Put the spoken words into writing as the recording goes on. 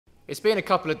It's been a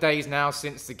couple of days now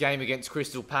since the game against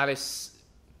Crystal Palace.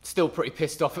 Still pretty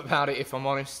pissed off about it, if I'm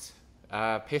honest.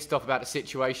 Pissed off about the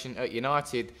situation at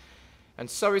United. And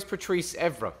so is Patrice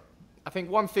Evra. I think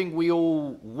one thing we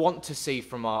all want to see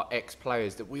from our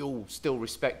ex-players that we all still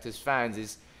respect as fans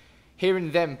is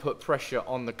hearing them put pressure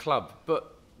on the club.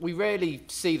 But we rarely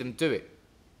see them do it.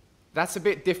 That's a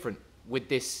bit different with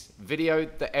this video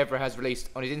that Evra has released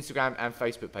on his Instagram and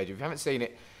Facebook page. If you haven't seen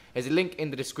it, there's a link in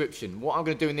the description. What I'm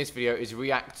going to do in this video is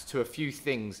react to a few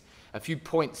things, a few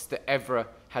points that Evra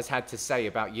has had to say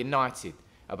about United,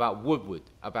 about Woodward,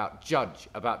 about Judge,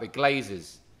 about the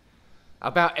Glazers,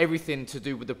 about everything to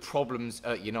do with the problems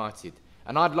at United.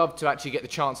 And I'd love to actually get the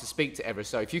chance to speak to Evra.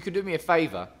 So if you could do me a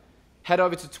favour, head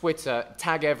over to Twitter,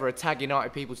 tag Evra, tag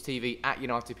United People's TV, at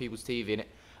United People's TV in it.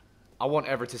 I want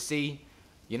Evra to see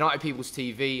United People's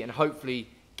TV and hopefully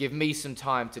give me some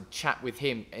time to chat with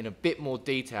him in a bit more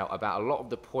detail about a lot of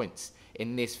the points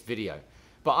in this video.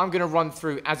 But I'm going to run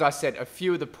through, as I said, a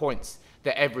few of the points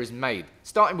that Evra has made,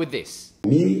 starting with this.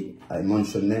 Me, I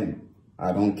mention them.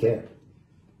 I don't care.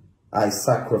 I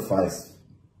sacrifice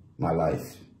my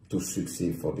life to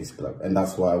succeed for this club. And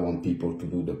that's why I want people to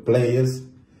do, the players,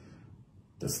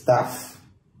 the staff,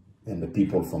 and the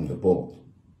people from the board.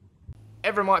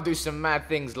 Evra might do some mad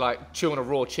things like chew on a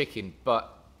raw chicken,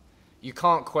 but you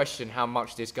can't question how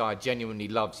much this guy genuinely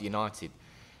loves United.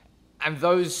 And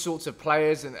those sorts of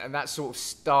players and that sort of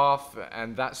staff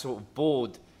and that sort of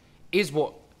board is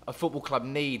what a football club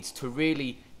needs to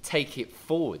really take it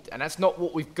forward. And that's not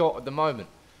what we've got at the moment.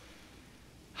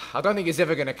 I don't think it's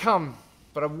ever going to come,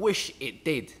 but I wish it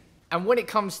did. And when it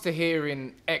comes to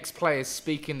hearing ex-players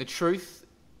speaking the truth,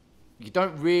 you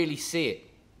don't really see it.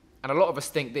 And a lot of us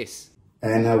think this.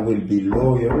 And I will be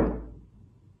loyal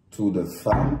to the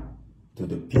fan, to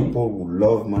the people who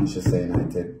love Manchester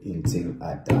United until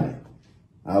I die.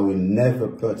 I will never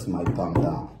put my palm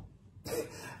down.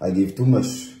 I give too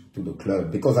much to the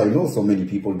club because I know so many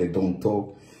people, they don't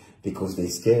talk because they're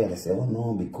scared. I say, oh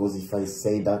no, because if I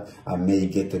say that, I may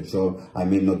get a job, I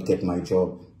may not get my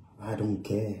job. I don't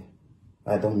care.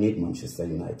 I don't need Manchester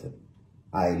United.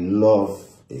 I love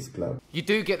this club. You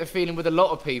do get the feeling with a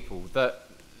lot of people that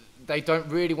they don't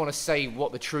really want to say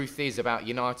what the truth is about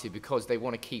United because they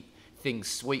want to keep things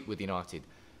sweet with United.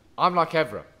 I'm like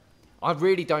Evra. I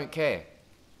really don't care.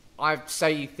 I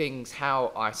say things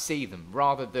how I see them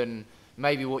rather than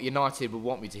maybe what United would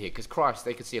want me to hear. Because Christ,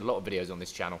 they could see a lot of videos on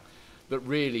this channel that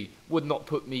really would not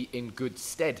put me in good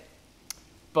stead.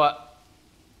 But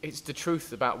it's the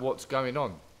truth about what's going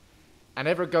on. And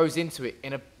Evra goes into it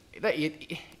in a...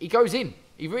 He goes in.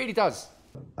 He really does.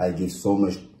 I give so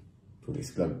much to this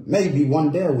club. Maybe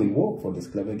one day I will work for this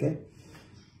club again.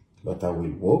 But I will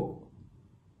work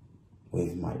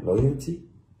with my loyalty,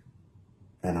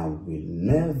 and I will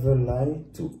never lie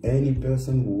to any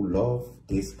person who loves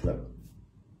this club,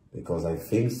 because I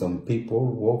think some people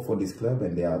work for this club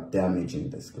and they are damaging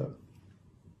this club.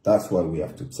 That's why we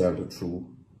have to tell the truth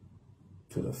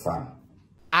to the fan.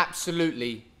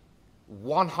 Absolutely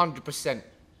 100%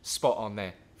 spot on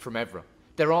there from Evra.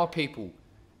 There are people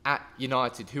at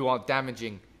United who are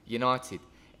damaging United.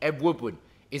 Ed Woodward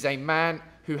is a man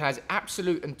who has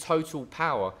absolute and total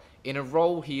power in a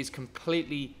role he is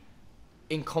completely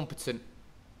incompetent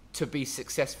to be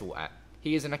successful at.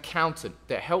 He is an accountant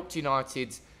that helped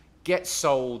United get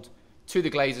sold to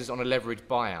the Glazers on a leveraged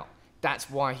buyout.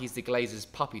 That's why he's the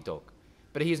Glazers' puppy dog.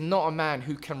 But he is not a man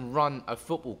who can run a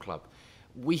football club.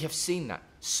 We have seen that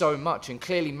so much, and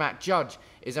clearly Matt Judge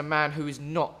is a man who is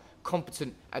not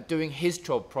competent at doing his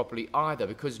job properly either,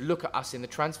 because look at us in the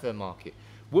transfer market.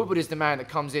 Woodward is the man that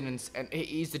comes in and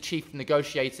he's the chief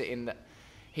negotiator in that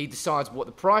he decides what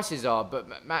the prices are,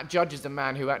 but Matt Judge is the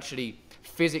man who actually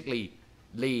physically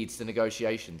leads the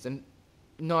negotiations, and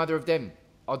neither of them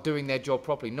are doing their job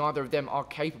properly. Neither of them are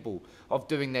capable of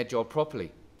doing their job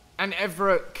properly. And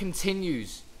Evra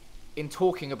continues in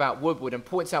talking about Woodward and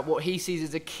points out what he sees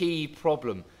as a key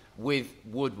problem with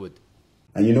Woodward.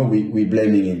 And you know, we're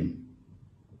blaming him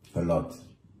a lot.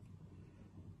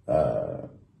 The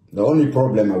only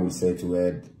problem I would say to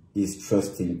Ed is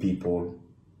trusting people,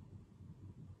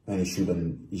 and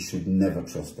he should never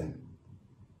trust them.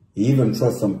 He even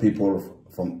trusts some people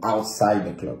from outside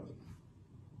the club.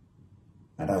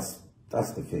 And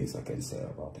that's the things I can say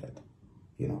about Ed,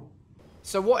 you know.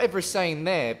 So what Evra's saying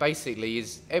there, basically,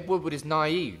 is Ed Woodward is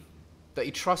naive, that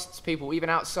he trusts people, even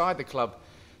outside the club,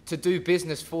 to do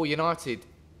business for United,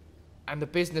 and the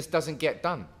business doesn't get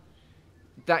done.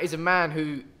 That is a man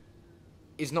who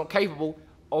is not capable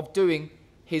of doing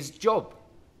his job.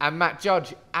 And Matt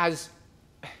Judge, as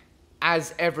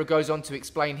Evra goes on to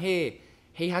explain here,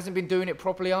 he hasn't been doing it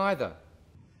properly either.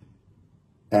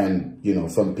 And, you know,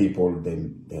 some people,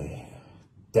 they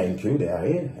thank you, they are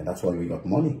here. And that's why we got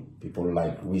money. People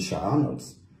like Richard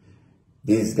Arnolds.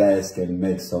 These guys can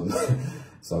make some,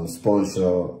 some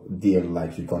sponsor deal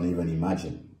like you can't even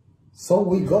imagine. So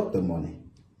we got the money.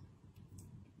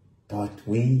 But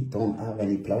we don't have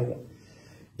any player.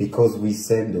 Because we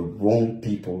send the wrong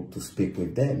people to speak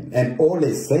with them. And all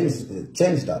they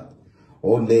change that.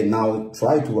 All they now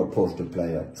try to approach the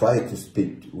player, try to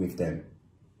speak with them,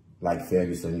 like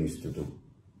Ferguson used to do.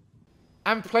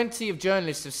 And plenty of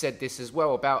journalists have said this as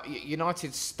well about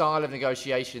United's style of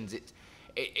negotiations.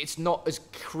 It's not as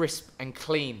crisp and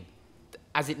clean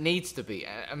as it needs to be.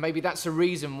 And maybe that's a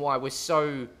reason why we're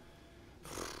so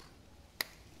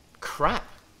crap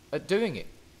at doing it.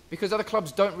 Because other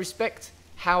clubs don't respect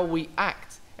how we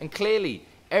act. And clearly,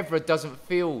 Evra doesn't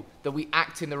feel that we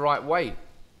act in the right way.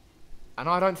 And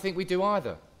I don't think we do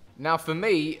either. Now, for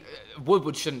me,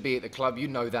 Woodward shouldn't be at the club. You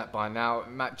know that by now.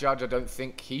 Matt Judge, I don't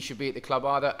think he should be at the club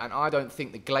either. And I don't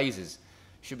think the Glazers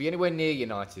should be anywhere near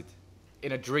United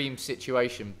in a dream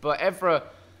situation. But Evra,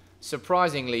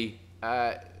 surprisingly,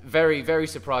 very, very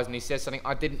surprisingly, says something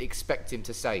I didn't expect him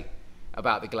to say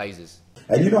about the Glazers.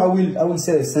 And you know, I will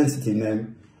say a sensitive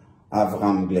name,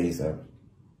 Avram Glazer,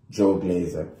 Joe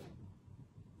Glazer.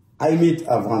 I meet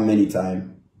Avram many times.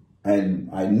 And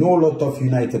I know a lot of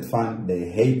United fans, they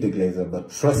hate the Glazers,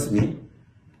 but trust me,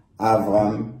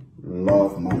 Avram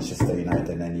loves Manchester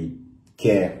United and he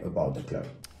cares about the club.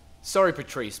 Sorry,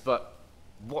 Patrice, but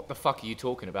what the fuck are you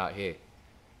talking about here?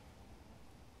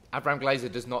 Avram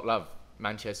Glazer does not love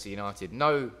Manchester United.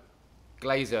 No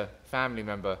Glazer family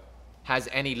member has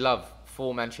any love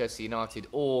for Manchester United,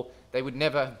 or they would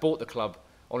never have bought the club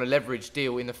on a leveraged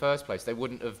deal in the first place. They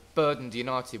wouldn't have burdened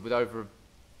United with over £1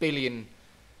 billion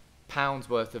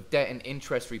worth of debt and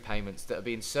interest repayments that are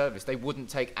being serviced. They wouldn't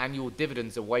take annual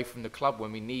dividends away from the club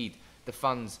when we need the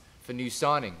funds for new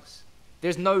signings.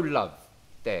 There's no love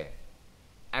there.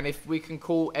 And if we can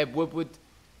call Ed Woodward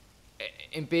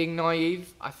in being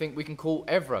naive, I think we can call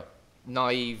Evra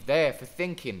naive there for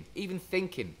thinking, even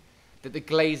thinking, that the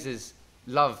Glazers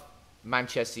love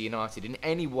Manchester United in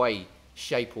any way,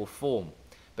 shape or form.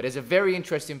 But there's a very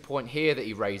interesting point here that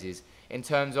he raises in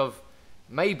terms of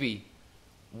maybe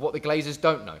what the Glazers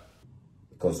don't know.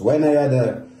 Because when I had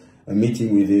a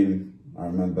meeting with him, I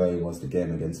remember it was the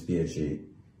game against PSG,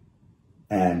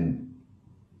 and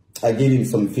I gave him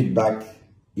some feedback.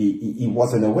 He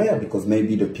wasn't aware because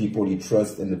maybe the people he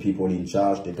trusts and the people in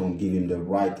charge, they don't give him the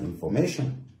right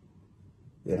information,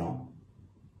 you know.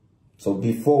 So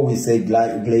before we say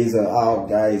Glazer out,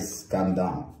 guys, calm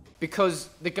down. Because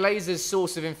the Glazers'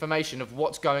 source of information of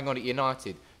what's going on at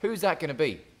United, who's that going to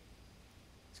be?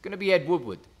 It's going to be Ed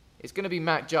Woodward. It's going to be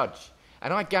Matt Judge.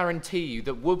 And I guarantee you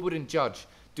that Woodward and Judge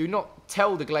do not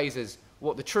tell the Glazers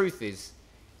what the truth is.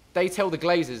 They tell the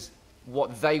Glazers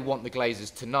what they want the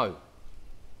Glazers to know.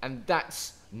 And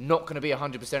that's not going to be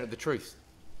 100% of the truth.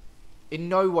 In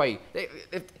no way.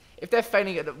 If they're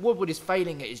failing at Woodward is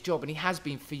failing at his job, and he has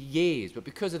been for years, but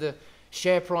because of the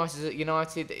share prices at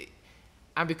United,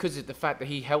 and because of the fact that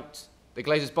he helped the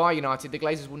Glazers buy United, the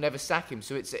Glazers will never sack him.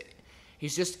 So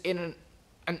he's just in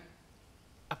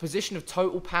a position of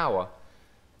total power,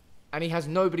 and he has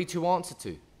nobody to answer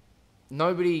to.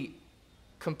 Nobody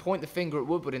can point the finger at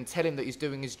Woodward and tell him that he's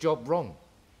doing his job wrong.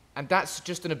 And that's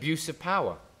just an abuse of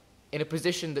power in a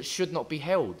position that should not be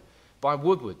held by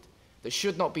Woodward, that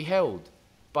should not be held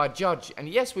by Judge. And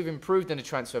yes, we've improved in the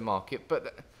transfer market,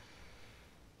 but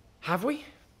have we?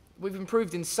 We've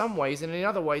improved in some ways, and in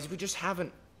other ways we just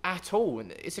haven't at all.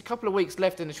 And it's a couple of weeks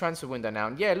left in the transfer window now,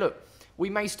 and yeah, look, we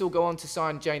may still go on to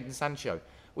sign Jadon Sancho.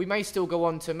 We may still go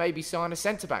on to maybe sign a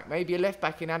centre-back, maybe a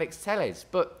left-back in Alex Telles.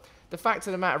 But the fact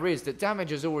of the matter is that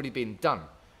damage has already been done.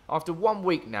 After 1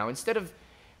 week now, instead of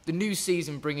the new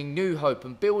season bringing new hope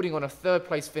and building on a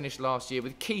third-place finish last year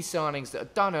with key signings that are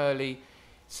done early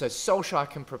so Solskjaer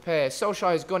can prepare,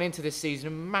 Solskjaer has gone into this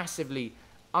season massively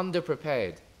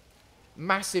underprepared,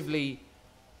 massively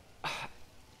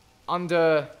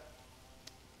underinvested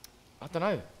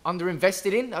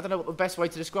in. I don't know what the best way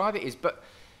to describe it is, but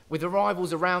with the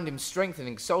rivals around him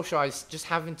strengthening, Solskjaer is just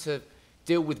having to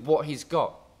deal with what he's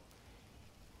got.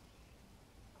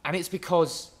 And it's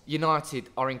because United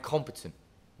are incompetent.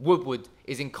 Woodward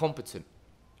is incompetent.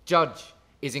 Judge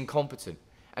is incompetent.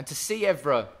 And to see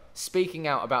Evra speaking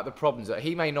out about the problems, that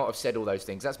he may not have said all those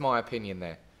things, that's my opinion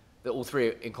there, that all three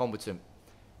are incompetent.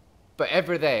 But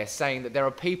Evra there saying that there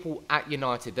are people at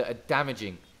United that are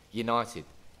damaging United.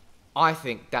 I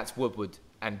think that's Woodward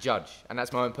and Judge. And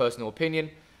that's my own personal opinion.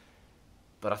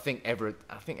 But I think Evra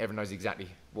knows exactly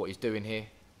what he's doing here.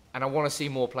 And I want to see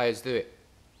more players do it.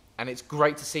 And it's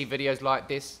great to see videos like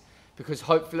this, because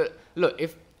hopefully, look,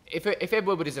 if Ed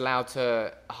Woodward is allowed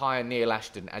to hire Neil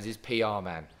Ashton as his PR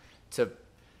man to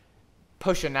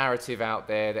push a narrative out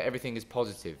there that everything is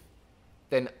positive,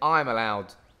 then I'm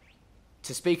allowed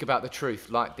to speak about the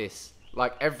truth like this,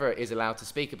 like Evra is allowed to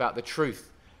speak about the truth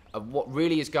of what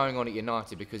really is going on at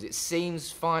United, because it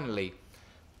seems finally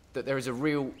that there is a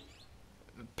real...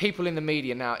 People in the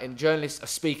media now and journalists are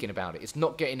speaking about it. It's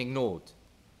not getting ignored.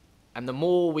 And the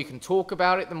more we can talk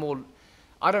about it, the more...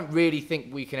 I don't really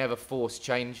think we can ever force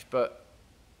change, but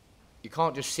you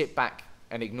can't just sit back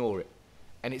and ignore it.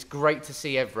 And it's great to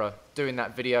see Evra doing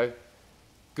that video.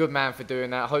 Good man for doing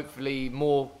that. Hopefully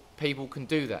more people can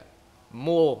do that.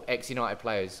 More ex-United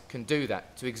players can do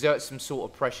that to exert some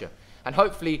sort of pressure. And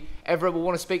hopefully Evra will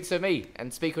want to speak to me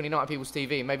and speak on United People's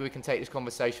TV, and maybe we can take this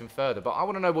conversation further. But I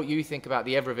want to know what you think about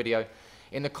the Evra video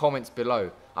in the comments below.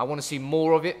 I want to see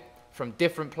more of it from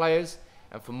different players,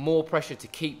 and for more pressure to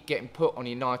keep getting put on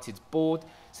United's board,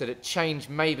 so that change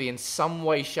maybe in some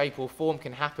way, shape or form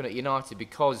can happen at United,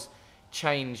 because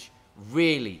change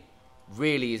really,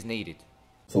 really is needed.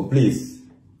 So please,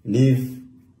 leave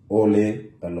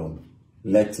Ole alone.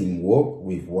 Let him work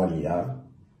with what he has.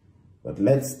 But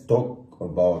let's talk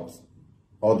about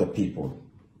other people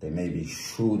that maybe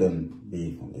shouldn't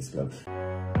be on this club.